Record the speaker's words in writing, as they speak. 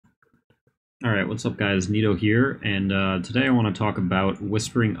Alright, what's up guys? Nito here, and today I want to talk about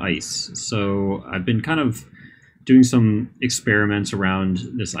Whispering Ice. So I've been kind of doing some experiments around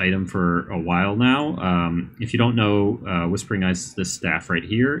this item for a while now. If you don't know, Whispering Ice is this staff right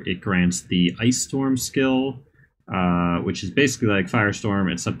here. It grants the Ice Storm skill, which is basically like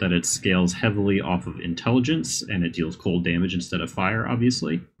Firestorm, except that it scales heavily off of intelligence, and it deals cold damage instead of fire,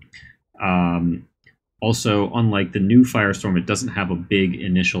 obviously. Also, unlike the new Firestorm, it doesn't have a big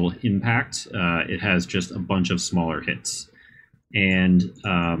initial impact. It has just a bunch of smaller hits. And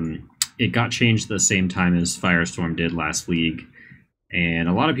it got changed the same time as Firestorm did last league. And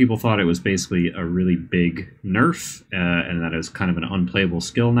a lot of people thought it was basically a really big nerf, and that it was kind of an unplayable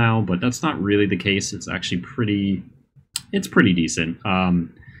skill now, but that's not really the case. It's actually pretty decent.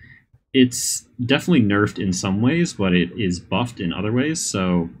 It's definitely nerfed in some ways, but it is buffed in other ways,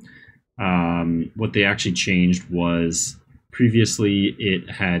 so what they actually changed was previously it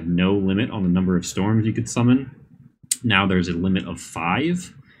had no limit on the number of storms you could summon. Now there's a limit of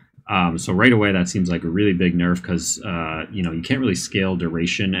 5. So right away that seems like a really big nerf because you can't really scale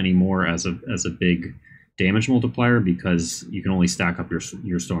duration anymore as a big damage multiplier because you can only stack up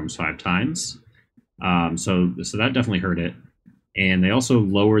your storms 5 times. So that definitely hurt it. And they also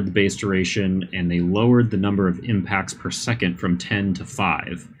lowered the base duration, and they lowered the number of impacts per second from 10 to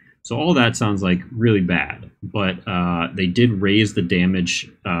 5. So all that sounds like really bad, but they did raise the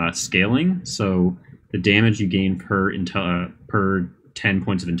damage scaling. So the damage you gain per 10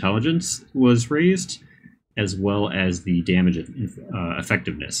 points of intelligence was raised, as well as the damage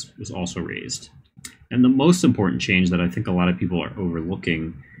effectiveness was also raised. And the most important change that I think a lot of people are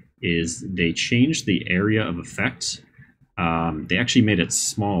overlooking is they changed the area of effect. They actually made it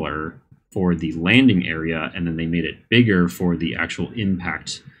smaller for the landing area, and then they made it bigger for the actual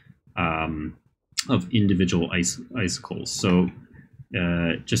impact of individual icicles. So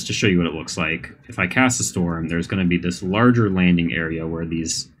just to show you what it looks like, if I cast a storm, there's going to be this larger landing area where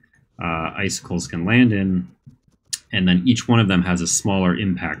these icicles can land in, and then each one of them has a smaller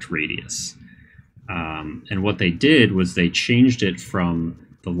impact radius. And what they did was they changed it from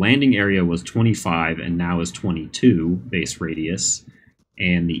the landing area was 25 and now is 22 base radius,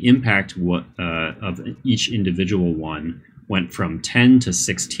 and the impact of each individual one went from 10 to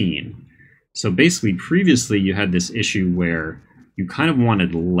 16. So basically, previously you had this issue where you kind of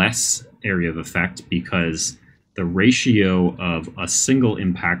wanted less area of effect because the ratio of a single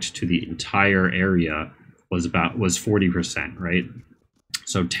impact to the entire area was 40%, right?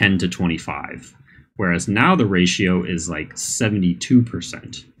 So 10 to 25. Whereas now the ratio is like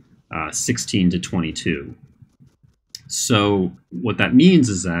 72%, 16 to 22. So what that means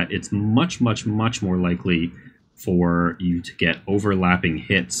is that it's much more likely for you to get overlapping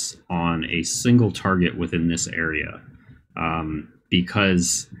hits on a single target within this area.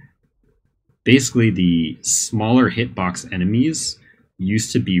 Because basically the smaller hitbox enemies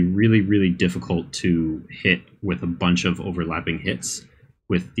used to be really difficult to hit with a bunch of overlapping hits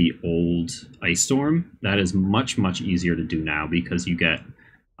with the old Ice Storm. That is much easier to do now because you get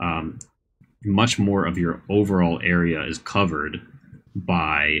much more of your overall area is covered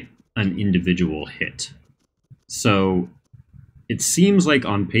by an individual hit. So it seems like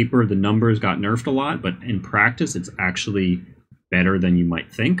on paper the numbers got nerfed a lot, but in practice it's actually better than you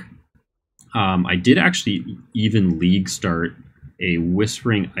might think. I did actually even league start a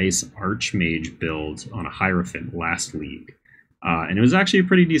Whispering Ice Archmage build on a Hierophant last league. And it was actually a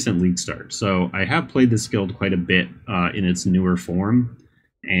pretty decent league start. So I have played this guild quite a bit in its newer form.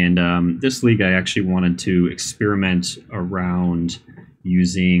 And this league I actually wanted to experiment around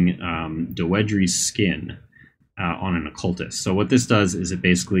using Doedre's skin on an Occultist. So what this does is it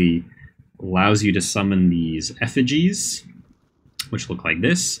basically allows you to summon these effigies, which look like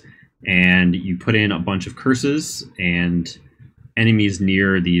this, and you put in a bunch of curses, and enemies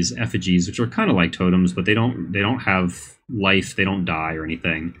near these effigies, which are kind of like totems, but they don't have life, they don't die or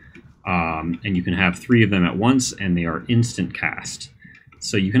anything, and you can have 3 of them at once, and they are instant cast.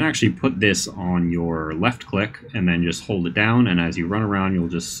 So you can actually put this on your left click and then just hold it down, and as you run around you'll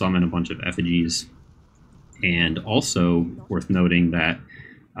just summon a bunch of effigies. And also worth noting that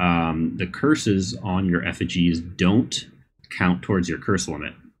the curses on your effigies don't count towards your curse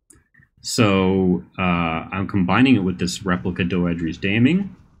limit. So I'm combining it with this Replica Doedre's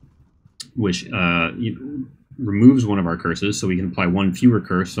Damning, which removes one of our curses, so we can apply 1 fewer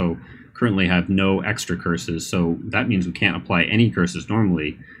curse. So currently have no extra curses, so that means we can't apply any curses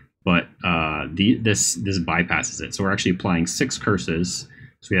normally, but this bypasses it. So we're actually applying 6 curses.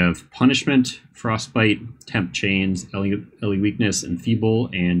 So we have Punishment, Frostbite, Temp Chains, Ellie Weakness, Enfeeble,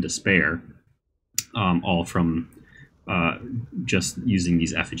 and Despair, all from just using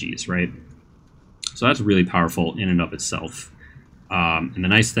these effigies, right? So that's really powerful in and of itself. And the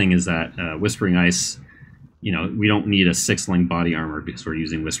nice thing is that Whispering Ice, you know, we don't need a 6-link body armor because we're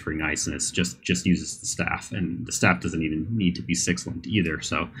using Whispering Ice, and it's just uses the staff, and the staff doesn't even need to be 6-linked either.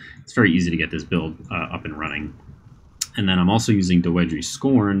 So it's very easy to get this build up and running. And then I'm also using Doedre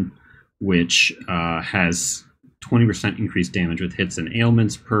Scorn, which has 20% increased damage with hits and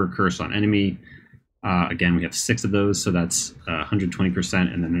ailments per curse on enemy. Again, we have 6 of those, so that's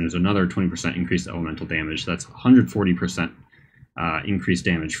 120%, and then there's another 20% increased elemental damage. So that's 140% increased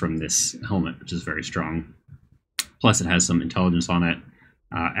damage from this helmet, which is very strong. Plus, it has some intelligence on it,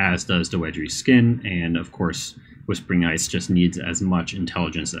 as does Doedre's skin, and of course, Whispering Ice just needs as much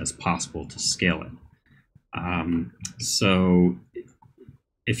intelligence as possible to scale it. So,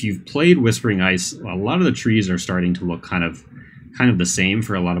 if you've played Whispering Ice, a lot of the trees are starting to look kind of the same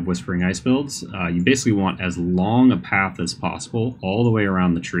for a lot of Whispering Ice builds. You basically want as long a path as possible all the way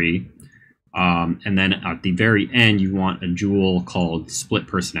around the tree. And then at the very end, you want a jewel called Split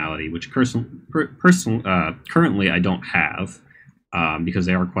Personality, which currently I don't have because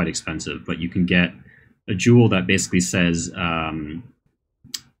they are quite expensive. But you can get a jewel that basically says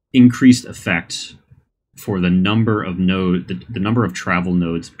increased effect for the number of the number of travel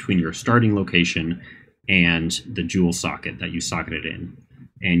nodes between your starting location and the jewel socket that you socketed in,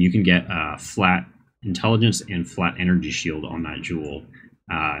 and you can get flat intelligence and flat energy shield on that jewel.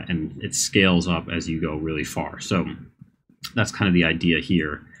 And it scales up as you go really far. So that's kind of the idea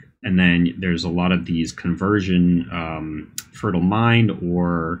here. And then there's a lot of these conversion, Fertile Mind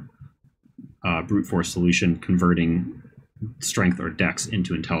or Brute Force Solution, converting strength or dex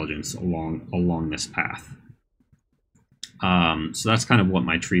into intelligence along this path. So that's kind of what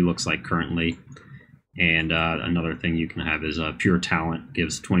my tree looks like currently. And another thing you can have is Pure Talent,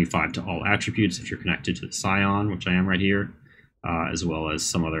 gives 25 to all attributes if you're connected to the Scion, which I am right here. As well as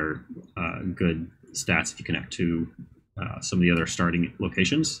some other good stats if you connect to some of the other starting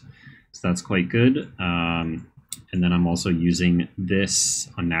locations. So that's quite good. And then I'm also using this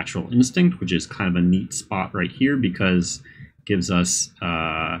Unnatural Instinct, which is kind of a neat spot right here because it gives us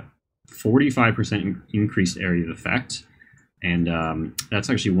 45% increased area of effect. And that's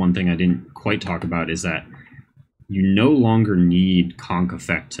actually one thing I didn't quite talk about, is that you no longer need Conk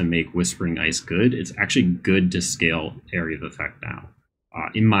Effect to make Whispering Ice good. It's actually good to scale area of effect now,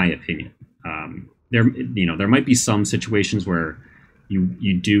 in my opinion. There might be some situations where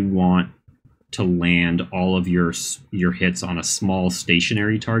you do want to land all of your hits on a small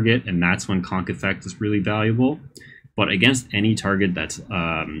stationary target, and that's when Conk Effect is really valuable. But against any target that's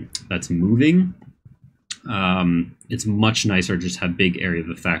moving, it's much nicer to just have big area of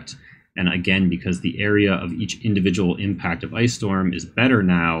effect. And again, because the area of each individual impact of Ice Storm is better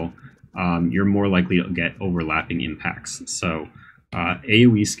now, you're more likely to get overlapping impacts. So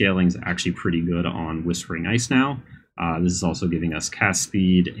AoE scaling is actually pretty good on Whispering Ice now. This is also giving us cast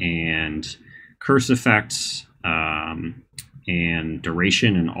speed and curse effects and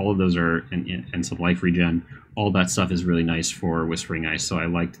duration, and all of those are, and some life regen. All that stuff is really nice for Whispering Ice. So I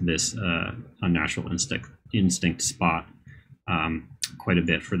liked this Unnatural Instinct spot quite a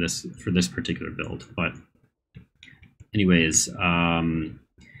bit for this particular build. But anyways,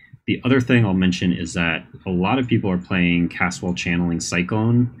 the other thing I'll mention is that a lot of people are playing Castwell Channeling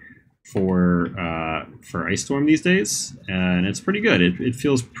Cyclone for Ice Storm these days, and it's pretty good. It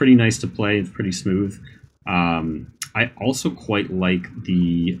feels pretty nice to play. It's pretty smooth. I also quite like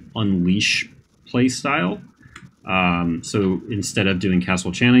the Unleash play style. So instead of doing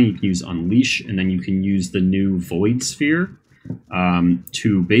Castwell Channeling, you can use Unleash, and then you can use the new Void Sphere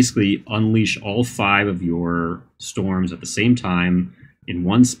to basically unleash all 5 of your storms at the same time in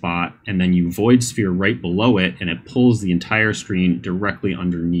one spot, and then you Void Sphere right below it, and it pulls the entire screen directly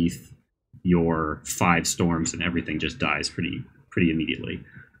underneath your 5 storms, and everything just dies pretty immediately.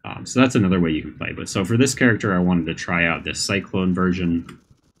 So that's another way you can play. But so for this character, I wanted to try out this Cyclone version,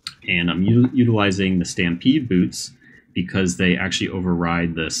 and I'm utilizing the Stampede boots because they actually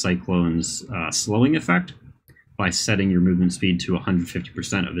override the Cyclone's slowing effect by setting your movement speed to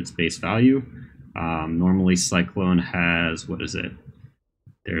 150% of its base value. Normally Cyclone has, what is it?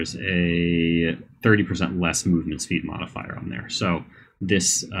 There's a 30% less movement speed modifier on there. So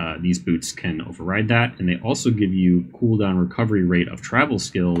these boots can override that, and they also give you cooldown recovery rate of travel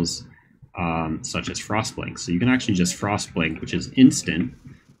skills such as Frostblink. So you can actually just Frostblink, which is instant,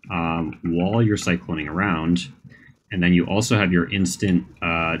 while you're cycloning around. And then you also have your instant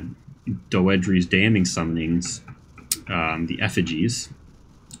Doedre's Damning Summonings, the Effigies.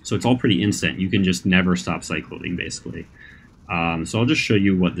 So it's all pretty instant. You can just never stop cycloning, basically. So I'll just show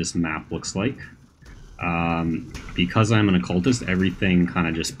you what this map looks like. Because I'm an Occultist, everything kind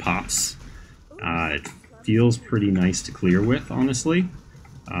of just pops It feels pretty nice to clear with, honestly.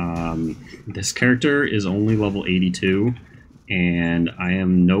 This character is only level 82, and I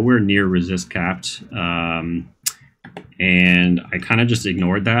am nowhere near resist capped. And I kind of just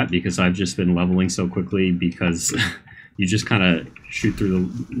ignored that because I've just been leveling so quickly, because you just kind of shoot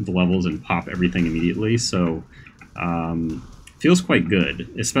through the levels and pop everything immediately. So feels quite good,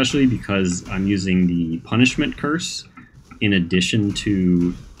 especially because I'm using the Punishment Curse in addition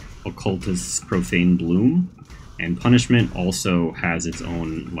to Occultist's Profane Bloom. And Punishment also has its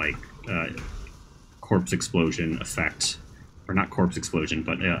own, like, Corpse Explosion effect. Or not Corpse Explosion,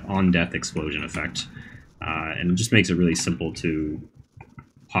 but On-Death Explosion effect. And it just makes it really simple to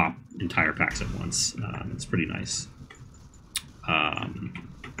pop entire packs at once. It's pretty nice.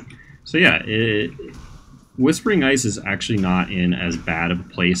 So yeah, Whispering Ice is actually not in as bad of a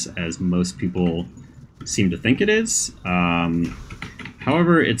place as most people seem to think it is.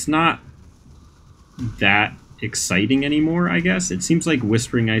 However, it's not that exciting anymore, I guess. It seems like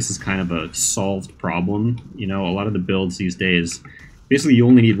Whispering Ice is kind of a solved problem. You know, a lot of the builds these days, basically you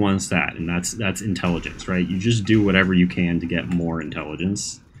only need one stat, and that's intelligence, right? You just do whatever you can to get more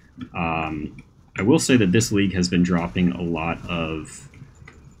intelligence. I will say that this league has been dropping a lot of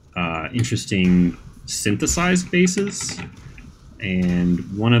interesting synthesized bases, and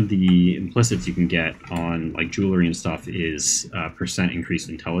one of the implicits you can get on like jewelry and stuff is percent increased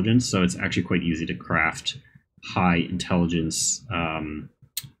intelligence. So it's actually quite easy to craft high intelligence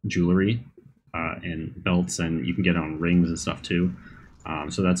jewelry and belts, and you can get it on rings and stuff too.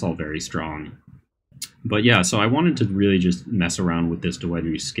 So that's all very strong. But yeah, so I wanted to really just mess around with this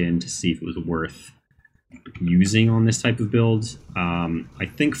Doedre skin to see if it was worth using on this type of build. I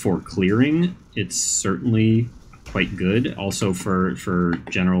think for clearing, it's certainly quite good. Also for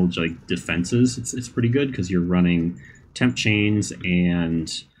general like defenses, it's pretty good because you're running temp chains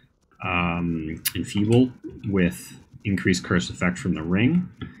and enfeeble with increased curse effect from the ring,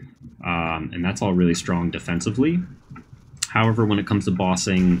 and that's all really strong defensively. However, when it comes to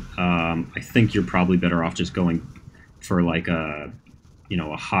bossing, I think you're probably better off just going for like a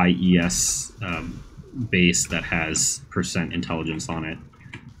high ES base that has percent intelligence on it,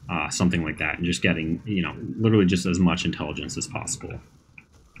 something like that, and just getting literally just as much intelligence as possible.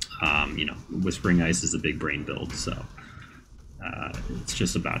 Whispering Ice is a big brain build, so it's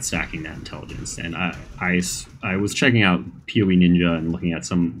just about stacking that intelligence. And I was checking out PoE Ninja and looking at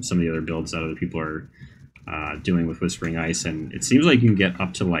some of the other builds that other people are doing with Whispering Ice, and it seems like you can get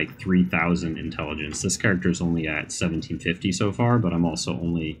up to like 3,000 intelligence. This character is only at 1750 so far, but I'm also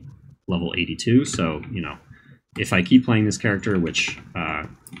only level 82, so if I keep playing this character, which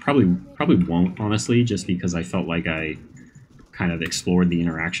probably won't, honestly, just because I felt like I kind of explored the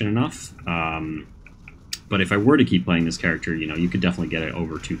interaction enough. But if I were to keep playing this character, you could definitely get it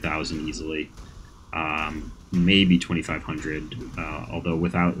over 2,000 easily. Maybe 2,500. Although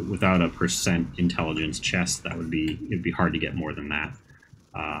without a percent intelligence chest, it'd be hard to get more than that.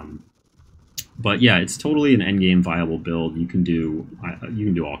 But yeah, it's totally an endgame viable build. You can do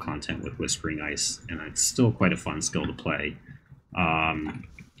all content with Whispering Ice, and it's still quite a fun skill to play.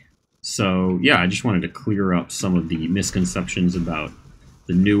 So yeah, I just wanted to clear up some of the misconceptions about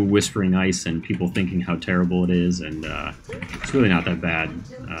the new Whispering Ice and people thinking how terrible it is, and it's really not that bad.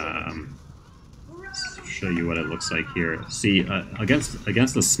 Let's show you what it looks like here. See,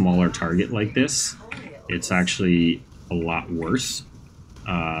 against a smaller target like this, it's actually a lot worse.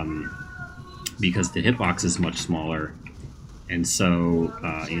 Because the hitbox is much smaller, and so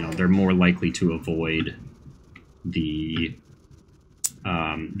they're more likely to avoid the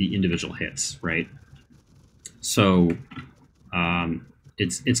individual hits, right? So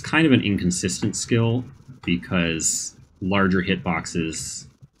it's kind of an inconsistent skill, because larger hitboxes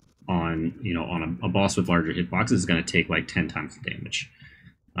on a boss with larger hitboxes is going to take like 10 times the damage,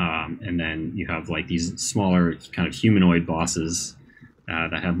 and then you have like these smaller kind of humanoid bosses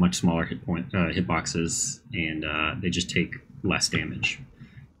that have much smaller hitboxes, and they just take less damage.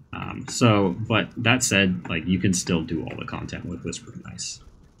 But that said, like, you can still do all the content with Whispering Ice,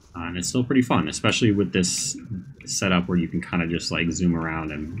 and it's still pretty fun, especially with this setup where you can kind of just like zoom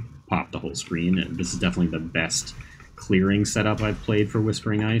around and pop the whole screen. And this is definitely the best clearing setup I've played for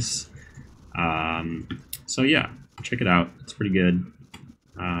Whispering Ice. So yeah, check it out. It's pretty good.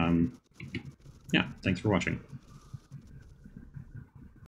 Yeah, thanks for watching.